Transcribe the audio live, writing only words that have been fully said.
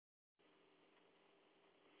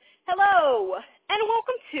Hello, and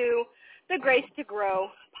welcome to the Grace to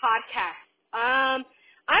Grow podcast. I'm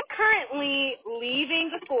currently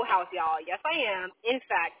leaving the schoolhouse, y'all. Yes, I am, in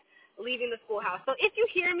fact, leaving the schoolhouse. So if you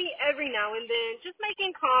hear me every now and then, just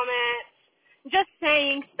making comments, just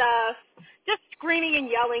saying stuff, just screaming and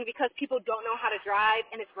yelling because people don't know how to drive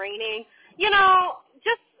and it's raining,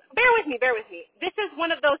 just bear with me, bear with me. This is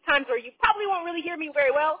one of those times where you probably won't really hear me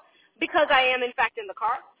very well because I am, in fact, in the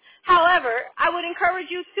car. However, I would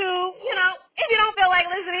encourage you to, if you don't feel like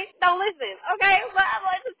listening, don't listen, okay?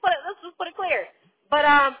 But let's just put it clear. But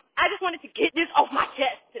I just wanted to get this off my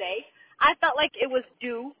chest today. I felt like it was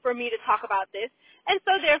due for me to talk about this, and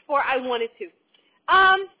so therefore I wanted to.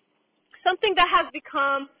 Something that has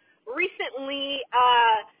become recently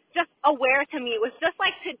just aware to me was just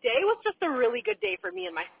like today was just a really good day for me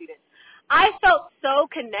and my students. I felt so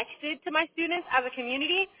connected to my students as a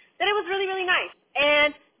community that it was really, really nice.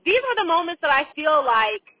 And these are the moments that I feel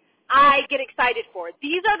like I get excited for.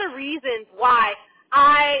 These are the reasons why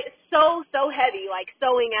I sow so heavy, like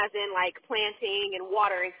sowing as in like planting and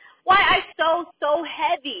watering, why I sow so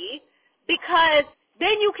heavy because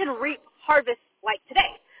then you can reap harvest like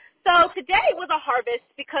today. So today was a harvest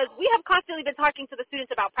because we have constantly been talking to the students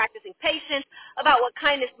about practicing patience, about what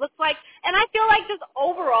kindness looks like, and I feel like just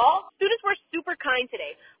overall, students were super kind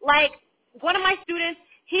today. Like, one of my students,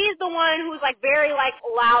 he's the one who's like very like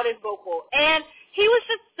loud and vocal, and he was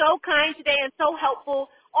just so kind today and so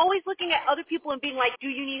helpful, always looking at other people and being like,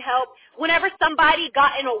 do you need help? Whenever somebody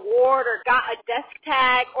got an award or got a desk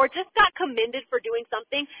tag or just got commended for doing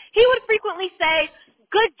something, he would frequently say,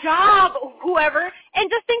 good job, whoever,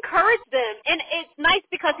 and just encourage them. And it's nice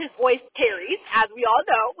because his voice carries, as we all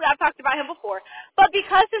know. I've talked about him before. But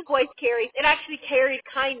because his voice carries, it actually carried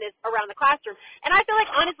kindness around the classroom. And I feel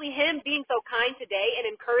like, honestly, him being so kind today and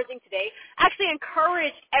encouraging today actually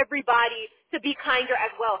encouraged everybody to be kinder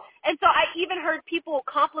as well. And so I even heard people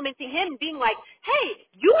complimenting him, being like, hey,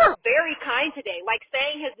 you are very kind today, like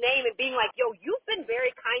saying his name and being like, yo, you've been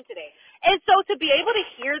very kind today. And so to be able to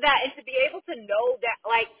hear that and to be able to know that,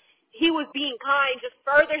 like, he was being kind, just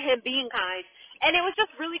further him being kind. And it was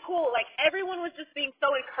just really cool. Like, everyone was just being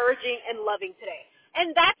so encouraging and loving today.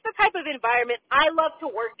 And that's the type of environment I love to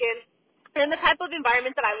work in and the type of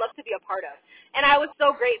environment that I love to be a part of. And I was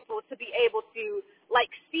so grateful to be able to, like,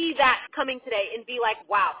 see that coming today and be like,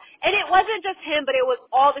 wow. And it wasn't just him, but it was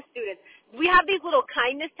all the students. We have these little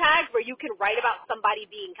kindness tags where you can write about somebody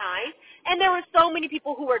being kind. And there were so many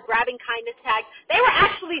people who were grabbing kindness tags. They were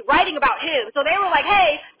actually writing about him. So they were like,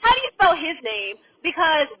 hey, how do you spell his name?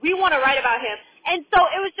 Because we want to write about him. And so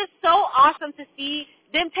it was just so awesome to see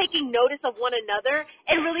them taking notice of one another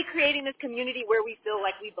and really creating this community where we feel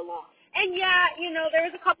like we belong. And yeah, there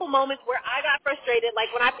was a couple moments where I got frustrated.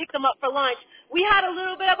 Like when I picked them up for lunch, we had a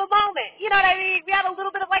little bit of a moment. You know what I mean? We had a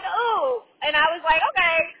little bit of like, ooh. And I was like,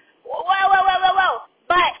 okay, well.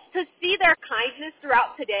 But to see their kindness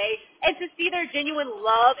throughout today and to see their genuine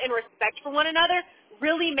love and respect for one another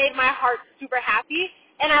really made my heart super happy.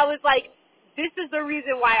 And I was like, this is the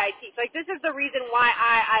reason why I teach. Like, this is the reason why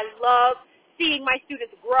I love seeing my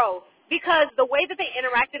students grow. Because the way that they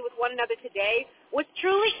interacted with one another today was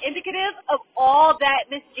truly indicative of all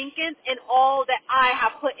that Miss Jenkins and all that I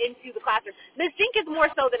have put into the classroom. Miss Jenkins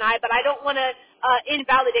more so than I, but I don't want to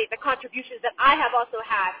invalidate the contributions that I have also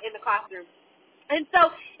had in the classroom. And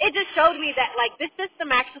so it just showed me that, like, this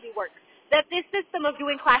system actually works, that this system of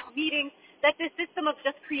doing class meetings, that this system of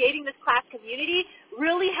just creating this class community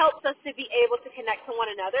really helps us to be able to connect to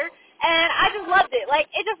one another. And I just loved it.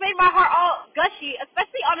 Like, it just made my heart all gushy,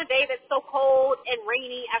 especially on a day that's so cold and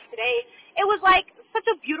rainy as today. It was, like, such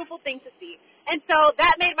a beautiful thing to see. And so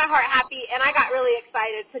that made my heart happy, and I got really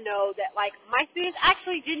excited to know that, like, my students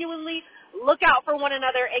actually genuinely look out for one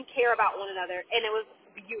another and care about one another, and it was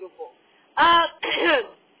beautiful.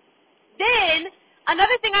 Then,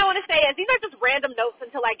 another thing I want to say is these are just random notes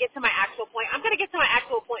until I get to my actual point. I'm going to get to my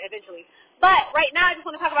actual point eventually. But right now I just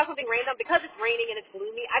want to talk about something random. Because it's raining and it's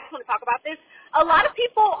gloomy, I just want to talk about this. A lot of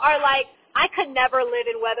people are like, I could never live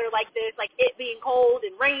in weather like this, like it being cold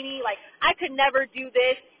and rainy. Like, I could never do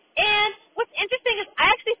this. And what's interesting is I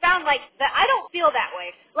actually found, like, that I don't feel that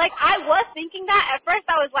way. Like, I was thinking that. At first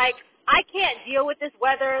I was like, I can't deal with this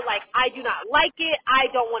weather. Like, I do not like it. I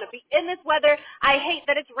don't want to be in this weather. I hate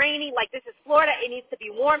that it's rainy. Like, this is Florida. It needs to be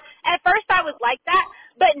warm. At first I was like that.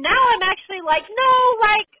 But now I'm actually like, no,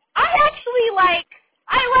 like, I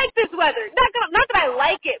like this weather. Not that I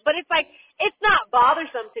like it, but it's like, it's not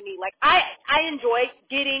bothersome to me. Like, I enjoy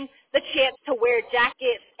getting the chance to wear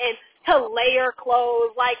jackets and to layer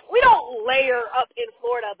clothes. Like, we don't layer up in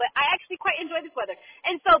Florida, but I actually quite enjoy this weather.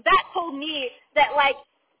 And so that told me that, like,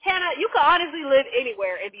 Hannah, you could honestly live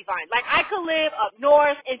anywhere and be fine. Like, I could live up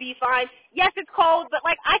north and be fine. Yes, it's cold, but,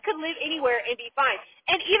 like, I could live anywhere and be fine.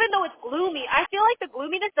 And even though it's gloomy, I feel like the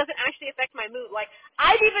gloominess doesn't actually affect my mood. Like,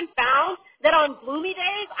 I've even found that on gloomy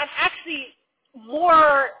days, I'm actually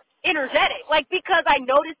more energetic. Like, because I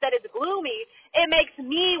notice that it's gloomy, it makes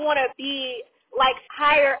me want to be, like,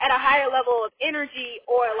 at a higher level of energy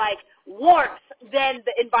or, like, warmth than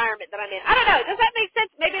the environment that I'm in. I don't know. Does that make sense?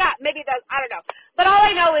 Maybe not. Maybe it does. I don't know. But all I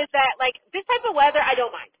know is that, like, this type of weather, I don't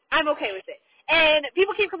mind. I'm okay with it. And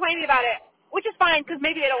people keep complaining about it, which is fine because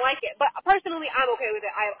maybe they don't like it. But personally, I'm okay with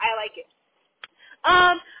it. I like it.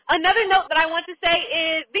 Another note that I want to say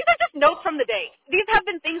is these are just notes from the day. These have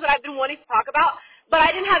been things that I've been wanting to talk about, but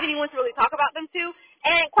I didn't have anyone to really talk about them to.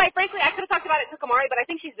 And quite frankly, I could have talked about it to Kamari, but I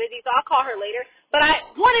think she's busy, so I'll call her later. But I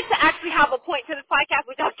wanted to actually have a point to this podcast,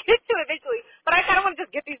 which I'll get to eventually. But I kind of want to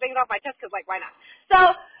just get these things off my chest because, like, why not? So,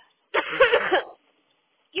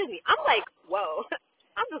 excuse me, I'm like, whoa,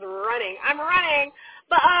 I'm just running. I'm running.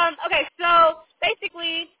 But, okay, so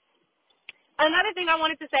basically, another thing I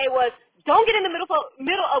wanted to say was don't get in the middle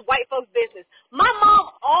of white folks' business. My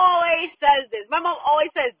mom always says this. My mom always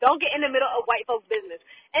says don't get in the middle of white folks' business.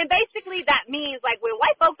 And basically that means like when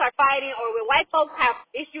white folks are fighting or when white folks have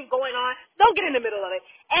issues going on, don't get in the middle of it.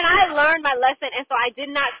 And I learned my lesson, and so I did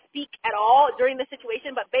not speak at all during the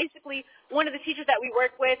situation, but basically one of the teachers that we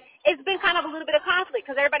work with, it's been kind of a little bit of conflict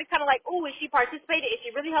because everybody's kind of like, ooh, is she participating? Is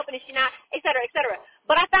she really helping? Is she not? Et cetera, et cetera.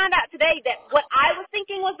 But I found out today that what I was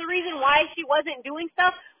thinking was the reason why she wasn't doing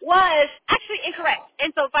stuff was actually incorrect.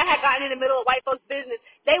 And so if I had gotten in the middle of white folks' business,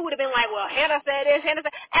 they would have been like, well, Hannah said this, Hannah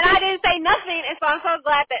said, and I didn't say nothing. And so I'm so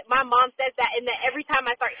glad that my mom says that, and that every time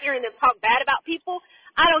I start hearing them talk bad about people,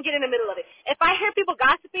 I don't get in the middle of it. If I hear people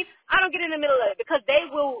gossiping, I don't get in the middle of it because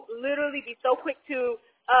they will literally be so quick to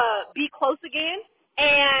be close again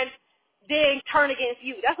and then turn against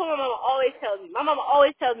you. That's what my mama always tells me. My mama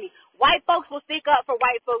always tells me white folks will stick up for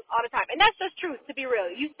white folks all the time. And that's just truth, to be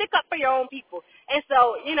real. You stick up for your own people. And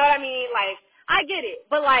so, you know what I mean? Like, I get it.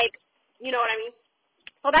 But, like, you know what I mean?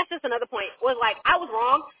 So that's just another point. Was like, I was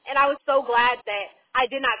wrong, and I was so glad that I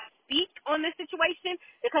did not speak on this situation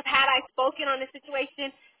because had I spoken on this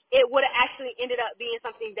situation, it would have actually ended up being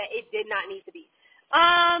something that it did not need to be.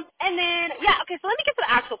 And then, yeah, okay, so let me get to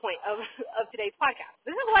the actual point of today's podcast.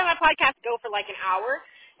 This is why my podcasts go for like an hour,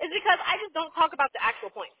 is because I just don't talk about the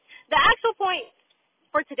actual point. The actual point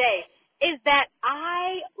for today is that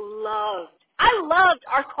I loved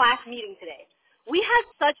our class meeting today. We had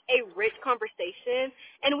such a rich conversation,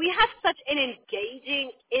 and we had such an engaging,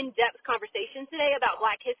 in-depth conversation today about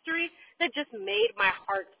Black history that just made my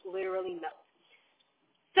heart literally melt.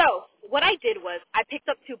 So what I did was I picked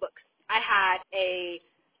up two books. I had a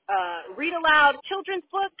read aloud children's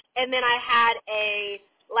book, and then I had a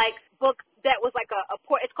book that was like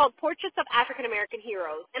it's called Portraits of African American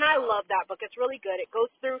Heroes, and I love that book. It's really good. It goes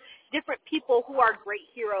through different people who are great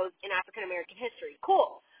heroes in African American history.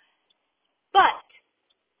 Cool. But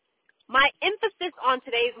my emphasis on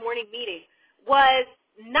today's morning meeting was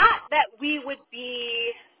not that we would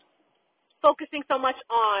be focusing so much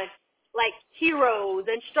on like heroes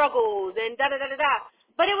and struggles and da-da-da-da-da,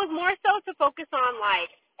 but it was more so to focus on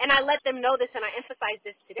and I let them know this and I emphasized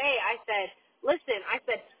this today. I said, listen,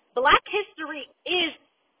 Black history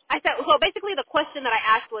so basically the question that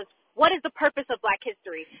I asked was, what is the purpose of Black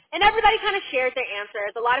history? And everybody kind of shared their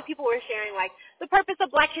answers. A lot of people were sharing the purpose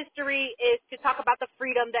of Black history is to talk about the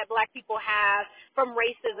freedom that Black people have from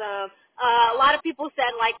racism. A lot of people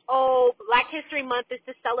said Black History Month is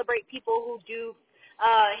to celebrate people who do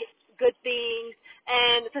good things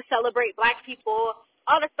and to celebrate Black people,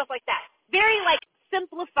 all that stuff like that. Very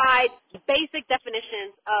simplified, basic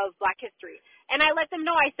definitions of Black history. And I let them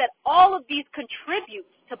know, I said, all of these contribute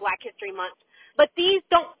to Black History Month, but these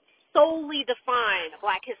don't solely define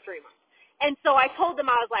Black History Month. And so I told them,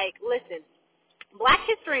 I was like, listen, Black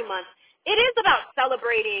History Month, it is about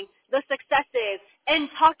celebrating the successes and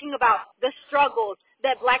talking about the struggles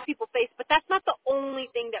that Black people face, but that's not the only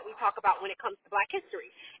thing that we talk about when it comes to Black history.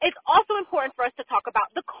 It's also important for us to talk about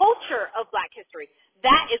the culture of Black history.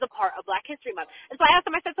 That is a part of Black History Month. And so I asked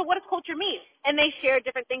them, I said, so what does culture mean? And they shared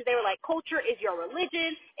different things. They were like, culture is your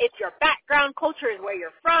religion, it's your background, culture is where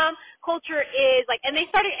you're from, culture is and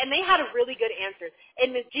they had a really good answers.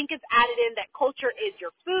 And Ms. Jenkins added in that culture is your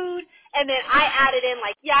food, and then I added in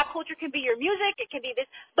culture can be your music, it can be this,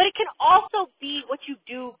 but it can also be what you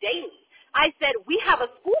do daily. I said, we have a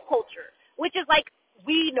school culture, which is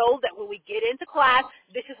we know that when we get into class,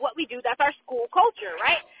 this is what we do. That's our school culture,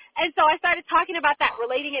 right? And so I started talking about that,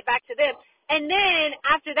 relating it back to them. And then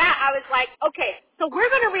after that, I was like, okay, so we're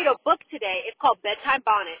going to read a book today. It's called Bedtime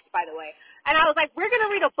Bonnets, by the way. And I was like, we're going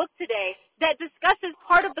to read a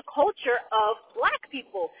of black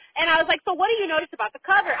people. And I was like, so what do you notice about the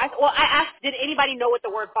cover? I asked, did anybody know what the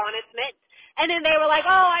word bonnets meant? And then they were like,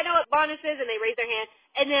 oh, I know what bonnets is, and they raised their hand.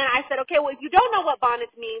 And then I said, okay, well, if you don't know what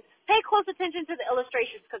bonnets means, pay close attention to the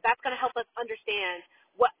illustrations because that's going to help us understand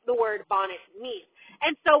what the word bonnet means.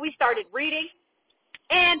 And so we started reading.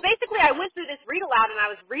 And basically, I went through this read aloud, and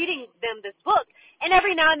I was reading them this book. And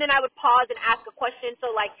every now and then, I would pause and ask a question.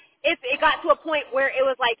 So, like, if it got to a point where it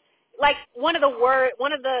was like one of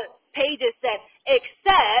the pages said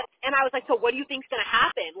except, and I was like, so what do you think's going to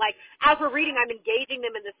happen? Like, as we're reading, I'm engaging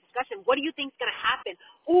them in this discussion. What do you think's going to happen?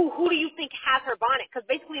 Ooh, who do you think has her bonnet? Because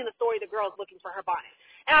basically, in the story, the girl is looking for her bonnet.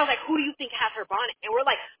 And I was like, who do you think has her bonnet? And we're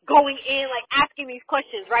like going in, like asking these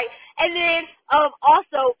questions, right? And then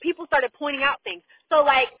also people started pointing out things. So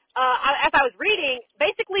like as I was reading,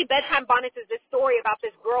 basically Bedtime Bonnets is this story about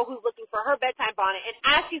this girl who's looking for her bedtime bonnet. And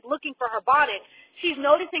as she's looking for her bonnet, she's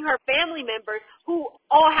noticing her family members who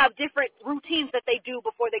all have different routines that they do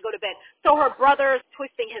before they go to bed. So her brother's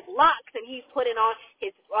twisting his locks and he's putting on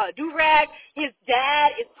his do-rag. His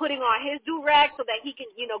dad is putting on his do-rag so that he can,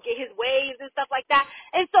 get his waves and stuff like that.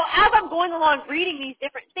 And so as I'm going along reading these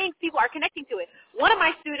different things, people are connecting to it. One of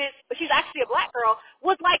my students, but she's actually a black girl,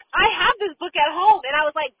 was like, I have this book at home. And I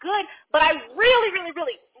was like, good, but I really, really,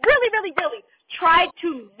 really, really, really, really tried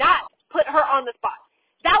to not put her on the spot.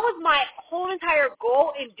 That was my whole entire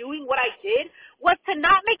goal in doing what I did, was to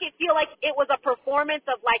not make it feel like it was a performance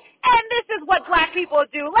of like, and this is what black people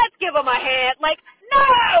do, let's give them a hand. Like,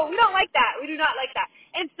 no, we don't like that. We do not like that.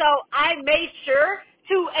 And so I made sure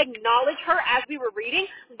to acknowledge her as we were reading,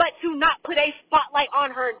 but to not put a spotlight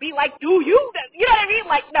on her and be like, do you? You know what I mean?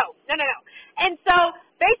 Like, no. And so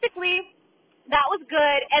basically, that was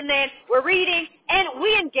good, and then we're reading, and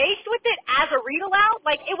we engaged with it as a read-aloud.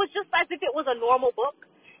 Like, it was just as if it was a normal book,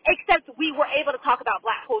 except we were able to talk about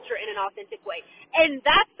black culture in an authentic way. And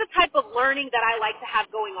that's the type of learning that I like to have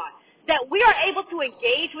going on, that we are able to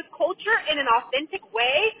engage with culture in an authentic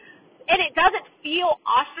way, and it doesn't feel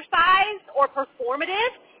ostracized or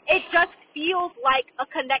performative. It just feels like a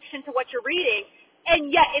connection to what you're reading,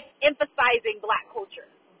 and yet it's emphasizing black culture.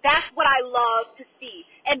 That's what I love to see,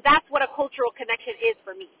 and that's what a cultural connection is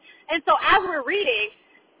for me. And so as we're reading,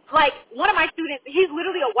 like one of my students, he's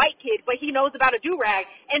literally a white kid, but he knows about a do-rag.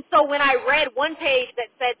 And so when I read one page that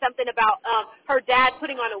said something about her dad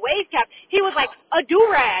putting on a wave cap, he was like, a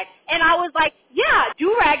do-rag. And I was like, yeah,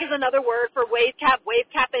 do-rag is another word for wave cap. Wave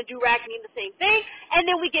cap and do-rag mean the same thing. And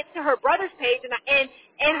then we get to her brother's page,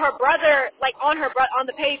 and her brother, like on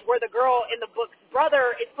the page where the girl in the book's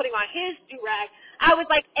brother is putting on his do-rag, I was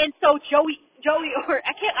like, and so Joey, or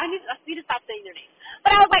I need to stop saying their name.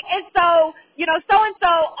 But I was like, and so,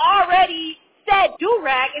 so-and-so already said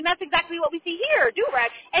do-rag, and that's exactly what we see here, do-rag.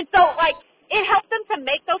 And so, like, it helps them to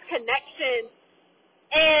make those connections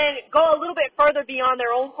and go a little bit further beyond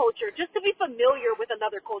their own culture, just to be familiar with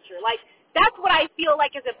another culture. Like, that's what I feel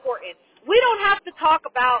like is important. We don't have to talk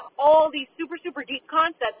about all these super, super deep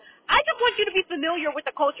concepts. I just want you to be familiar with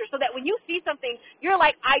the culture so that when you see something, you're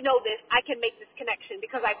like, I know this. I can make this connection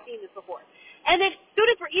because I've seen this before. And then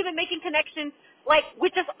students were even making connections like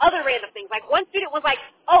with just other random things. Like one student was like,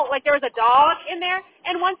 oh, like there was a dog in there.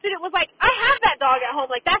 And one student was like, I have that dog at home.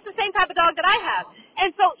 Like that's the same type of dog that I have.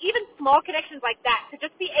 And so even small connections like that, to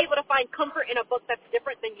just be able to find comfort in a book that's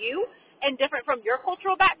different than you and different from your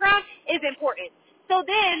cultural background is important. So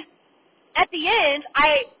then at the end,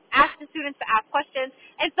 I asked the students to ask questions.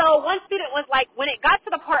 And so one student was like, when it got to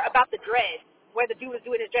the part about the dread, where the dude was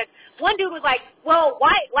doing his dread, one dude was like, well,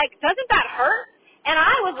 why, like, doesn't that hurt? And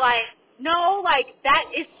I was like, no, like, that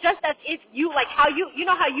is just as if you, like, how you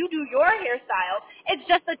know how you do your hairstyle, it's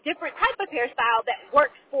just a different type of hairstyle that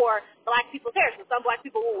works for black people's hair. So some black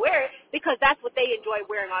people will wear it because that's what they enjoy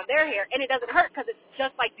wearing on their hair. And it doesn't hurt because it's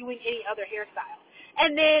just like doing any other hairstyle.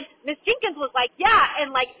 And then Miss Jenkins was like, yeah,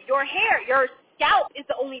 and like your hair, your scalp is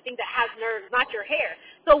the only thing that has nerves, not your hair.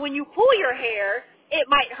 So when you pull your hair, it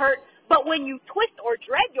might hurt, but when you twist or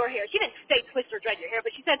dread your hair, she didn't say twist or dread your hair,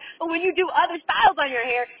 but she said, but when you do other styles on your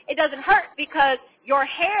hair, it doesn't hurt because your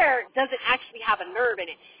hair doesn't actually have a nerve in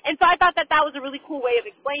it. And so I thought that that was a really cool way of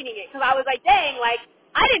explaining it, because I was like, dang, like,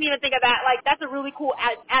 I didn't even think of that. Like, that's a really cool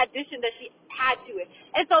addition that she had to it.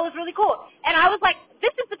 And so it was really cool. And I was like,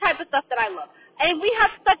 this is the type of stuff that I love. And we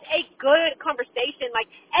had such a good conversation.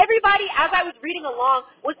 Like, everybody, as I was reading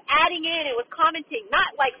along, was adding in and was commenting,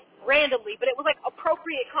 not like randomly, but it was like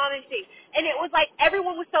appropriate commenting. And it was like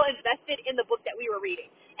everyone was so invested in the book that we were reading.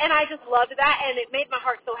 And I just loved that, and it made my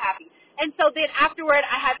heart so happy. And so then afterward,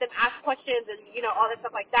 I had them ask questions and, all that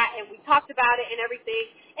stuff like that, and we talked about it and everything,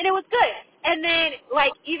 and it was good. And then,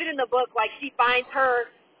 like, even in the book, like, she finds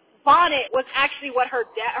her bonnet was actually what her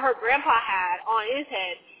grandpa had on his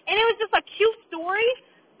head. And it was just a cute story,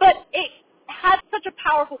 but it had such a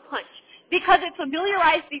powerful punch because it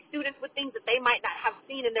familiarized these students with things that they might not have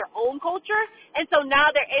seen in their own culture, and so now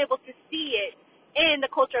they're able to see it in the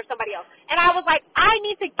culture of somebody else. And I was like, I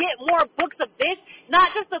need to get more books of this,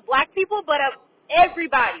 not just of black people, but of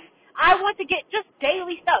everybody. I want to get just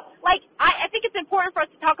daily stuff. Like, I think it's important for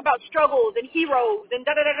us to talk about struggles and heroes and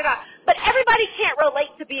da-da-da-da-da. But everybody can't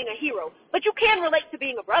relate to being a hero. But you can relate to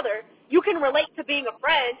being a brother. You can relate to being a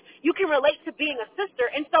friend. You can relate to being a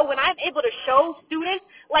sister. And so when I'm able to show students,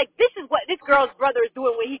 like, this is what this girl's brother is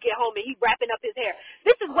doing when he get home and he's wrapping up his hair.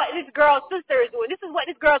 This is what this girl's sister is doing. This is what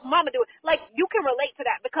this girl's mama doing. Like, you can relate to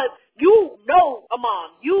that because you know a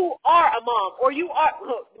mom. You are a mom. Or you are,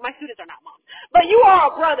 look, my students are not moms. But you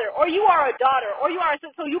are a brother, or you are a daughter, or you are a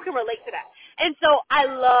sister, so you can relate to that. And so I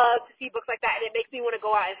love to see books like that, and it makes me want to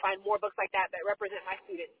go out and find more books like that represent my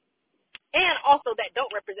students. And also that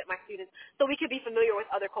don't represent my students, so we can be familiar with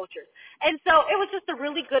other cultures. And so it was just a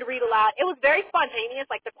really good read aloud. It was very spontaneous,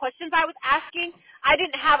 like the questions I was asking, I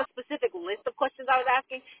didn't have a specific list of questions I was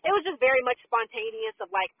asking. It was just very much spontaneous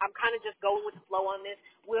of like, I'm kind of just going with the flow on this.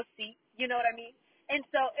 We'll see, you know what I mean? And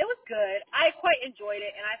so it was good. I quite enjoyed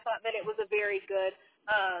it, and I thought that it was a very good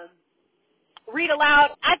read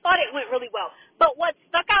aloud. I thought it went really well. But what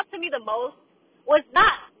stuck out to me the most was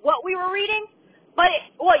not what we were reading, but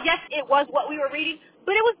yes, it was what we were reading,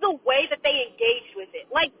 but it was the way that they engaged with it.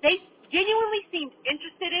 Like, they genuinely seemed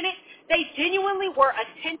interested in it. They genuinely were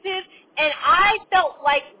attentive, and I felt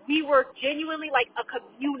like we were genuinely like a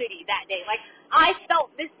community that day. Like, I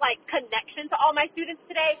felt this like connection to all my students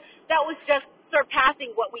today that was just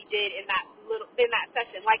surpassing what we did in that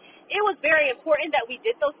session. Like, it was very important that we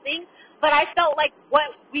did those things, but I felt like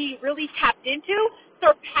what we really tapped into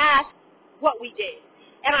surpassed what we did.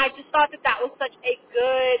 And I just thought that that was such a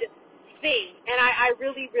good thing. And I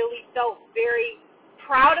really, really felt very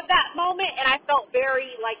proud of that moment, and I felt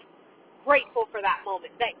very, like, grateful for that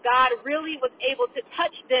moment, that God really was able to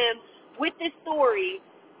touch them with this story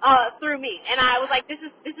through me. And I was like, this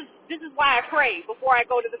is why I pray before I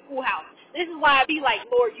go to the schoolhouse. This is why I be like,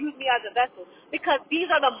 Lord, use me as a vessel, because these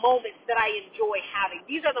are the moments that I enjoy having.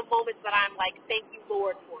 These are the moments that I'm like, thank you,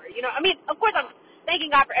 Lord, for. You know, I mean, of course I'm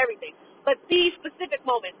thanking God for everything, but these specific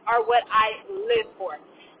moments are what I live for.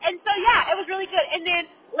 And so, yeah, it was really good. And then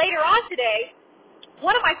later on today,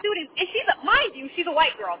 one of my students, and mind you, she's a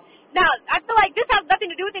white girl. Now, I feel like this has nothing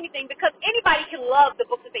to do with anything because anybody can love the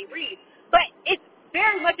book that they read, but it's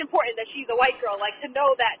very much important that she's a white girl, like, to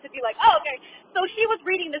know that, to be like, oh, okay. So she was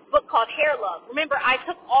reading this book called Hair Love. Remember, I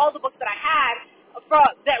took all the books that I had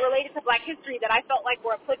that related to Black history that I felt like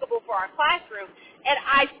were applicable for our classroom, and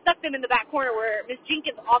I stuck them in the back corner where Miss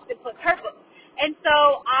Jenkins often puts her books. And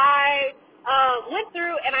so I went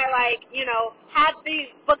through and I, like, you know, had these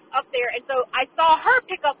books up there, and so I saw her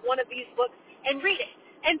pick up one of these books and read it.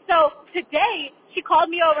 And so today she called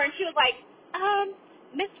me over and she was like,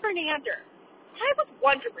 Miss Fernander, I was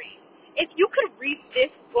wondering if you could read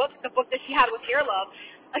this book, the book that she had with Hair Love.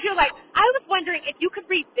 She was like, I was wondering if you could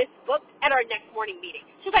read this book at our next morning meeting.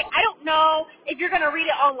 She was like, I don't know if you're going to read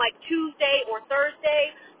it on, like, Tuesday or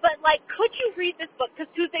Thursday, but, like, could you read this book? Because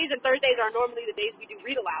Tuesdays and Thursdays are normally the days we do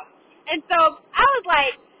read aloud. And so I was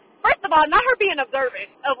like, first of all, not her being observant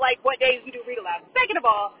of, like, what days we do read aloud. Second of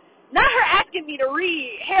all, not her asking me to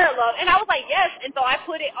read Hair Love. And I was like, yes. And so I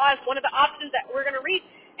put it as one of the options that we're going to read.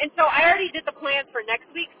 And so I already did the plans for next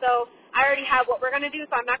week, so I already have what we're going to do,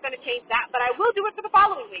 so I'm not going to change that, but I will do it for the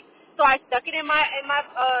following week. So I stuck it in my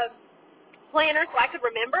planner so I could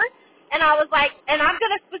remember, and I was like, and I'm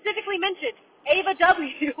going to specifically mention Ava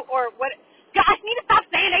W. or what. I need to stop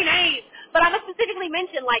saying their names, but I'm going to specifically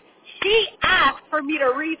mention, like, she asked for me to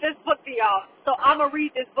read this book to y'all, so I'm going to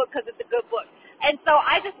read this book because it's a good book. And so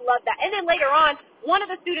I just love that. And then later on, one of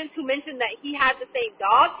the students who mentioned that he had the same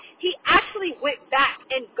dog, he actually went back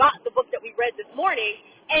and got the book that we read this morning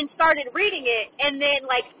and started reading it and then,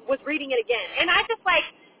 like, was reading it again. And I just, like,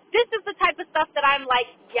 this is the type of stuff that I'm like,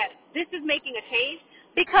 yes, this is making a change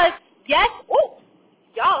because, yes,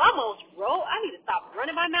 y'all, I'm almost roll. I need to stop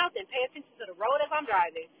running my mouth and pay attention to the road as I'm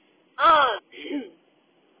driving.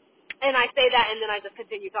 And I say that, and then I just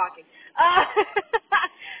continue talking.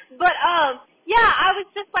 But, yeah, I was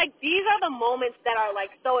just like, these are the moments that are,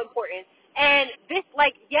 like, so important. And this,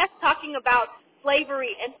 like, yes, talking about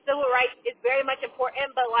slavery and civil rights is very much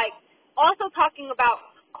important, but, like, also talking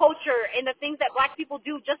about culture and the things that Black people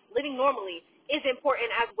do just living normally is important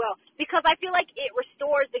as well. Because I feel like it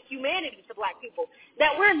restores the humanity to Black people.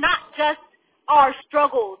 That we're not just our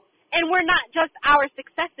struggles, and we're not just our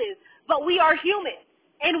successes, but we are human.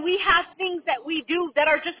 and we have things that we do that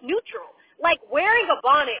are just neutral. Like wearing a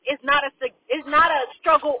bonnet is not a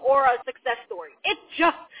struggle or a success story. It's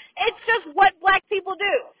just what black people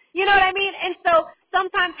do. You know what I mean? And so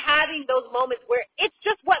sometimes having those moments where it's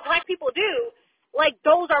just what black people do, like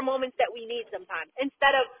those are moments that we need sometimes.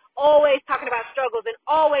 Instead of always talking about struggles and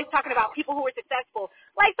always talking about people who are successful.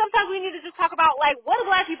 Like sometimes we need to just talk about like what do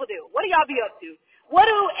black people do? What do y'all be up to? What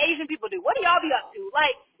do Asian people do? What do y'all be up to?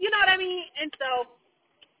 Like, you know what I mean? And so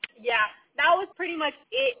yeah, that was pretty much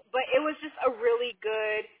it. But it was just a really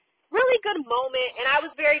good moment, and I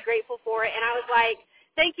was very grateful for it. And I was like,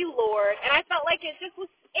 "Thank you, Lord." And I felt like it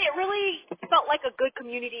really felt like a good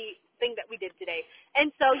community thing that we did today.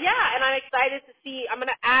 And so yeah, and I'm excited to see. I'm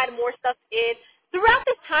gonna add more stuff in throughout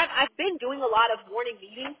this time. I've been doing a lot of morning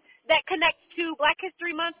meetings that connect to Black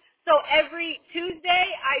History Month. So every Tuesday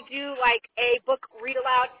I do like a book read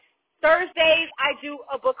aloud. Thursdays I do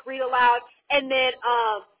a book read aloud, and then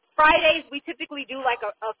Fridays we typically do like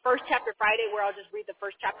a first chapter Friday where I'll just read the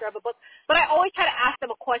first chapter of a book. But I always try to ask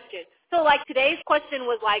them a question. So like today's question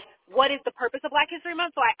was like, what is the purpose of Black History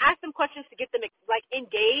Month? So I asked them questions to get them like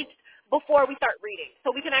engaged before we start reading,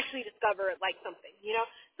 so we can actually discover like something, you know.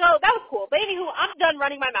 So that was cool. But anywho, I'm done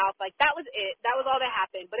running my mouth. Like that was it. That was all that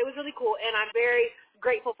happened. But it was really cool, and I'm very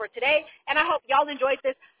grateful for today. And I hope y'all enjoyed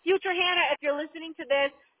this. Future Hannah, if you're listening to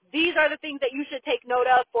this, these are the things that you should take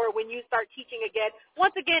note of for when you start teaching again.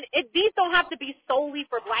 Once again, these don't have to be solely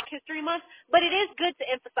for Black History Month, but it is good to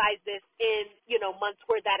emphasize this in, months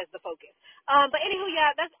where that is the focus. But anywho,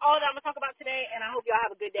 yeah, that's all that I'm going to talk about today, and I hope y'all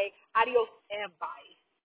have a good day. Adios and bye.